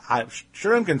 but I'm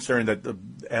concerned that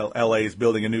LA is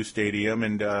building a new stadium,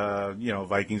 and you know,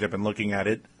 Vikings have been looking at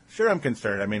it. Sure, I'm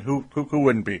concerned. I mean, who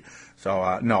wouldn't be?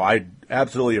 So no, I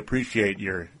absolutely appreciate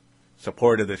your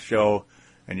support of this show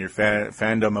and your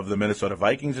fandom of the Minnesota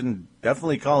Vikings, and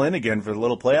definitely call in again for the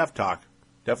little playoff talk.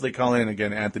 Definitely call in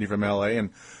again, Anthony from LA, and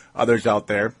others out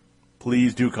there.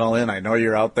 Please do call in. I know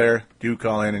you're out there. Do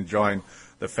call in and join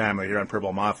the family here on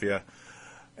Purple Mafia.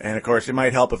 And, of course, it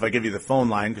might help if I give you the phone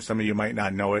line, because some of you might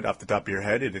not know it off the top of your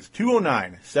head. It is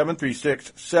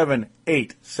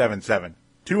 209-736-7877.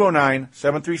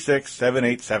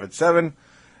 209-736-7877. It'd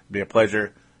be a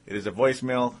pleasure. It is a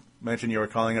voicemail. Mention you were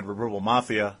calling it Purple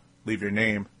Mafia. Leave your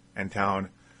name and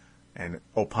town and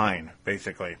opine,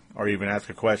 basically, or even ask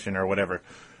a question or whatever.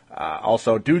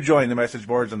 Also, do join the message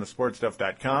boards on the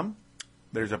sportstuff.com.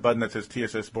 There's a button that says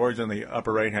TSS Boards in the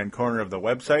upper right-hand corner of the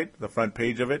website, the front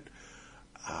page of it.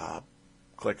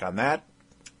 Click on that.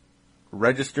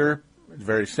 Register. It's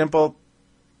very simple.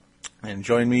 And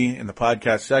join me in the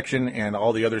podcast section and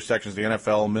all the other sections, the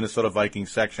NFL, Minnesota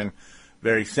Vikings section.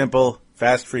 Very simple,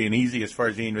 fast, free, and easy, as far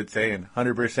as Ian would say, and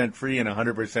 100% free and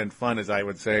 100% fun, as I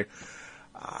would say.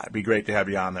 It'd be great to have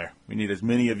you on there. We need as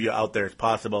many of you out there as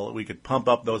possible. We could pump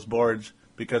up those boards,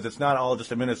 because it's not all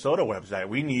just a Minnesota website.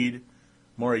 We need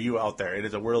more of you out there. It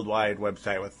is a worldwide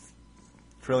website with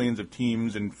trillions of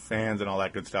teams and fans and all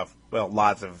that good stuff. Well,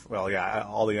 all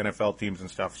the NFL teams and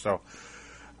stuff. So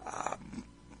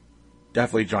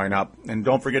definitely join up. And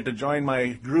don't forget to join my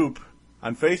group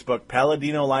on Facebook,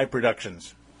 Paladino Live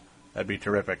Productions. That'd be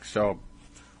terrific. So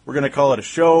we're going to call it a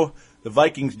show. The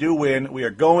Vikings do win. We are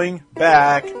going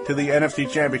back to the NFC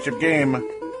Championship game.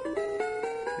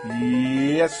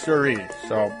 Yes, sirree.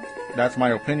 So that's my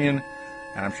opinion,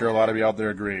 and I'm sure a lot of you out there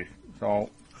agree. So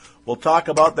we'll talk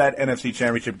about that NFC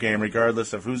Championship game,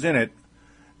 regardless of who's in it,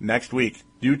 next week.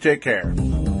 Do take care.